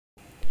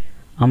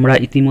আমরা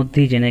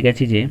ইতিমধ্যেই জেনে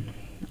গেছি যে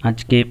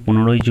আজকে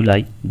 15ই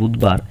জুলাই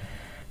বুধবার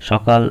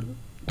সকাল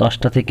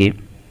 10টা থেকে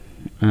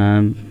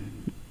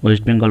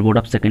West Bengal board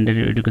of secondary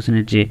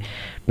এডুকেশনের যে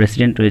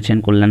প্রেসিডেন্ট রয়েছেন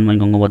কল্যাণময়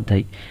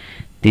গঙ্গোপাধ্যায়,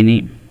 তিনি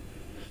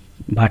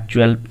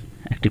ভার্চুয়াল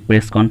একটি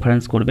প্রেস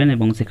কনফারেন্স করবেন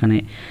এবং সেখানে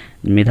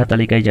মেধা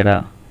তালিকায় যারা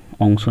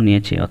অংশ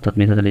নিয়েছে, অর্থাৎ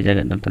মেধা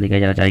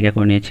তালিকায় যারা জায়গা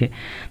করে নিয়েছে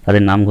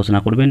তাদের নাম ঘোষণা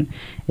করবেন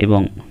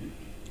এবং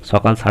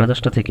সকাল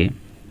 10:30 থেকে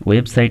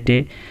ওয়েবসাইটে,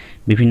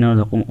 বিভিন্ন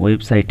রকম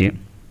ওয়েবসাইটে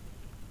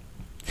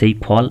সেই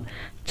ফল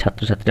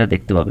ছাত্রছাত্রীরা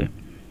দেখতে পাবে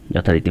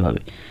যথারীতিভাবে।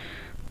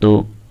 তো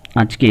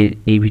আজকে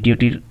এই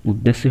ভিডিওটির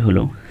উদ্দেশ্য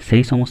হলো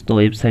সেই সমস্ত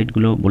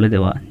ওয়েবসাইটগুলো বলে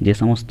দেওয়া, যে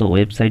সমস্ত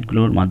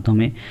ওয়েবসাইটগুলোর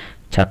মাধ্যমে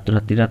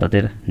ছাত্রছাত্রীরা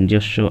তাদের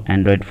নিজস্ব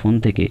অ্যান্ড্রয়েড ফোন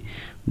থেকে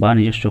বা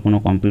নিজস্ব কোনো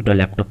কম্পিউটার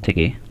ল্যাপটপ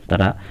থেকে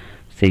তারা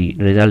সেই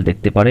রেজাল্ট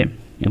দেখতে পারে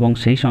এবং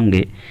সেই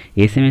সঙ্গে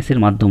SMS-এর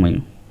মাধ্যমেও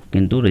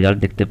কিন্তু রেজাল্ট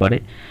দেখতে পারে,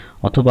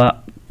 অথবা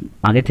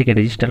আগে থেকে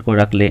রেজিস্টার করে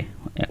রাখলে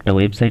একটা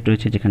ওয়েবসাইট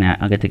রয়েছে যেখানে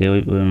আগে থেকে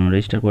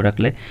রেজিস্টার করে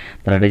রাখলে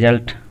তারা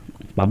রেজাল্ট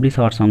পাবলিশ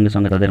হওয়ার সঙ্গে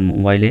সঙ্গে তাদের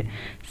মোবাইলে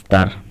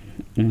তার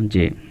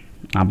যে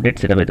আপডেট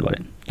সেটা পেতে পারে।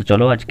 তো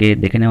চলো আজকে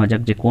দেখে নেওয়া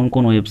যাক যে কোন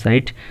কোন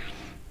ওয়েবসাইট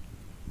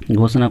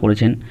ঘোষণা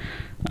করেছেন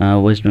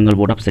West Bengal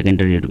board of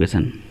secondary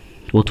education.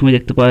 প্রথমে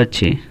দেখতে পাওয়া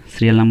যাচ্ছে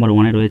সিরিয়াল নাম্বার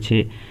 1-এ রয়েছে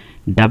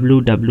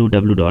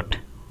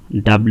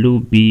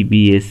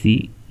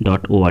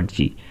www.wbbsc.org।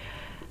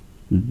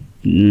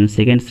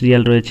 সেকেন্ড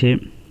সিরিয়াল রয়েছে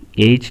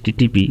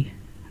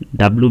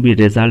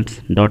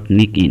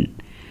http://wbresults.nic.in।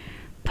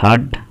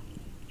 Third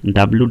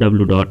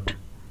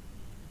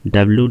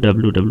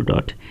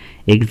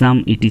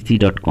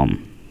www.exametc.com।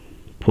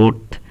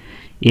 Fourth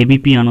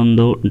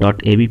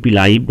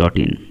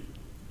abpanando.abplive.in।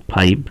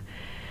 5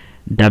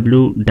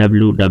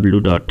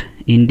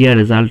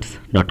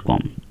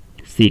 www.indiaresults.com।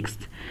 6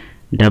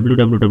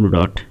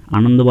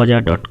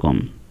 www.anandabazar.com।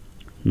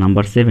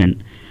 Number 7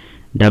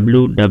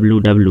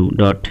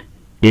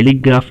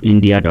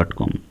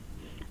 www.telegraphindia.com।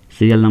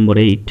 Serial number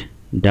 8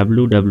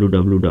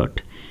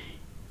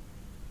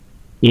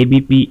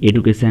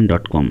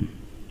 www.abpeducation.com।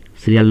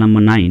 Serial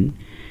number 9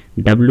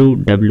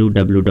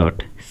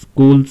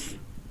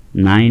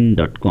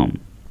 www.schools9.com।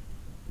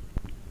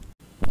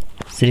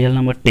 Serial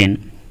number 10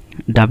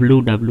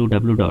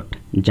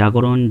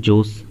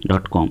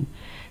 www.jagoranjosh.com।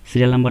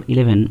 Serial number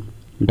 11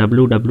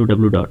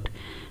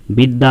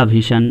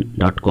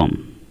 www.vidyavision.com।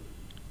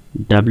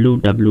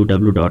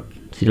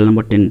 Serial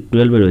number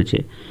 12 রয়েছে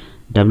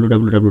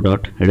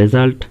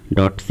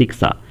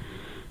www.result.shiksha।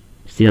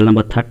 Serial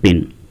number 13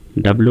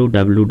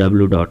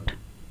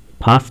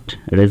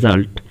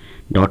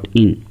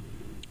 www.fastresult.in।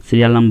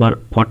 Serial number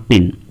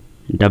 14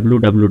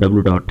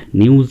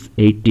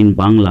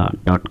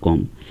 www.news18bangla.com।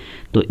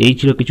 তো এই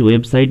ছিল কিছু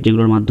website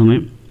যেগুলোর মাধ্যমে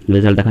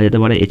result দেখা যেতে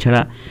পারে।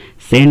 এছাড়া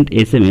সেন্ড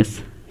SMS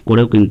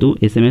করেও কিন্তু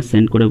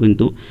সেন্ড করেও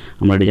কিন্তু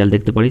আমরা রেজাল্ট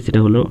দেখতে পারি। সেটা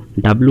হলো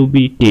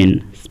WB10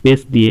 স্পেস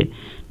দিয়ে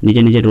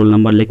নিজের রোল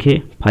নাম্বার লিখে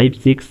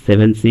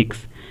 5676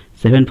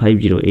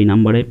 750 এই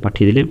নাম্বারে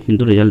পাঠিয়ে দিলে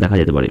কিন্তু রেজাল্ট দেখা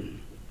যেতে পারে।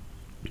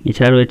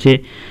 এছাড়া রয়েছে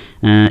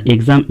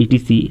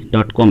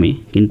exametc.com-এ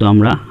কিন্তু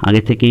আমরা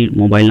আগে থেকেই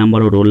মোবাইল নাম্বার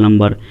ও রোল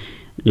নাম্বার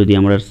যদি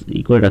আমরা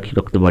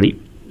রাখতে পারি,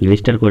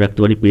 রেজিস্টার করে রাখতে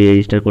পারি, প্রি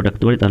রেজিস্টার করে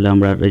রাখতে পারি, তাহলে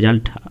আমরা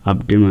রেজাল্ট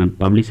আপডেট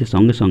পাবলিশের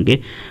সঙ্গে সঙ্গে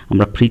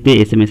আমরা ফ্রিতে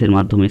SMS-এর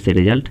মাধ্যমে সে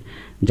রেজাল্ট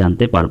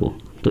জানতে পারবো।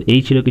 তো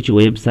এই ছিল কিছু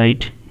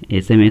ওয়েবসাইট,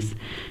 SMS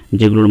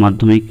যেগুলোর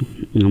মাধ্যমে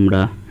আমরা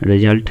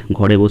রেজাল্ট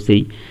ঘরে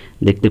বসেই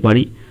দেখতে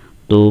পারি।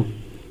 তো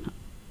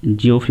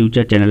জিও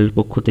ফিউচার চ্যানেলের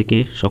পক্ষ থেকে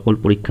সকল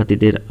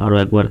পরীক্ষার্থীদের আরও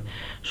একবার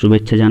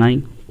শুভেচ্ছা জানাই।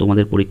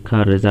 তোমাদের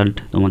পরীক্ষার রেজাল্ট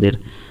তোমাদের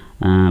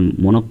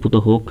মনোপ্রুত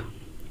হোক,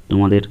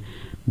 তোমাদের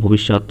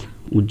ভবিষ্যৎ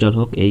উজ্জ্বল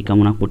হোক, এই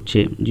কামনা করছে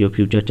জিও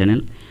ফিউচার চ্যানেল।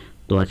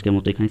 তো আজকের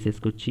মতো এখানে শেষ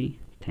করছি।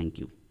 Thank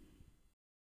you.